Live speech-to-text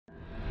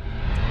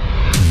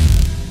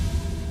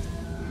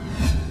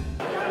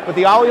What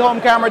the Allie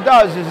home camera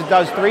does is it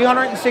does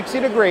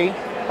 360 degree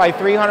by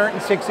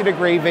 360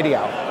 degree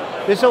video.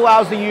 This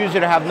allows the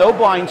user to have no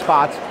blind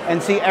spots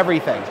and see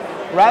everything.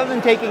 Rather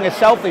than taking a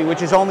selfie,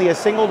 which is only a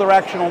single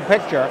directional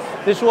picture,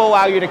 this will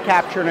allow you to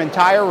capture an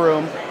entire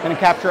room and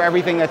capture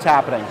everything that's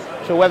happening.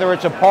 So whether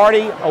it's a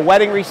party, a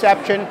wedding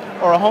reception,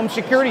 or a home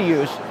security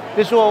use,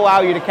 this will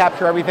allow you to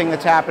capture everything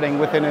that's happening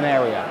within an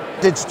area.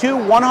 It's two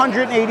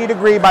 180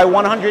 degree by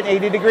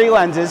 180 degree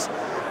lenses,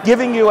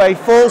 giving you a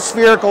full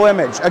spherical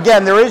image.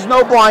 Again, there is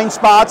no blind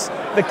spots.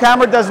 The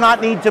camera does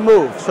not need to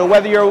move. So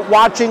whether you're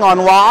watching on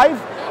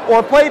live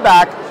or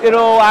playback,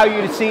 it'll allow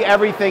you to see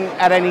everything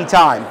at any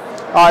time.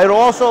 It'll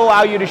also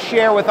allow you to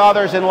share with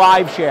others and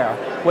live share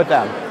with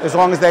them, as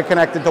long as they're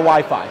connected to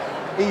Wi-Fi.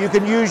 You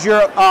can use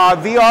your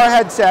VR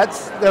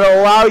headsets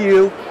that'll allow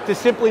you to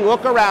simply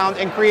look around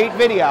and create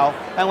video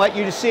and let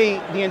you to see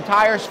the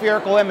entire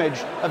spherical image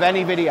of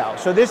any video.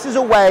 So this is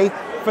a way,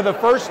 for the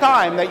first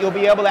time, that you'll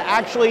be able to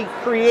actually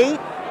create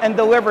and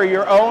deliver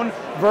your own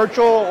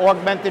virtual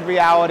augmented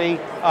reality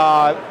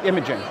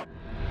imaging.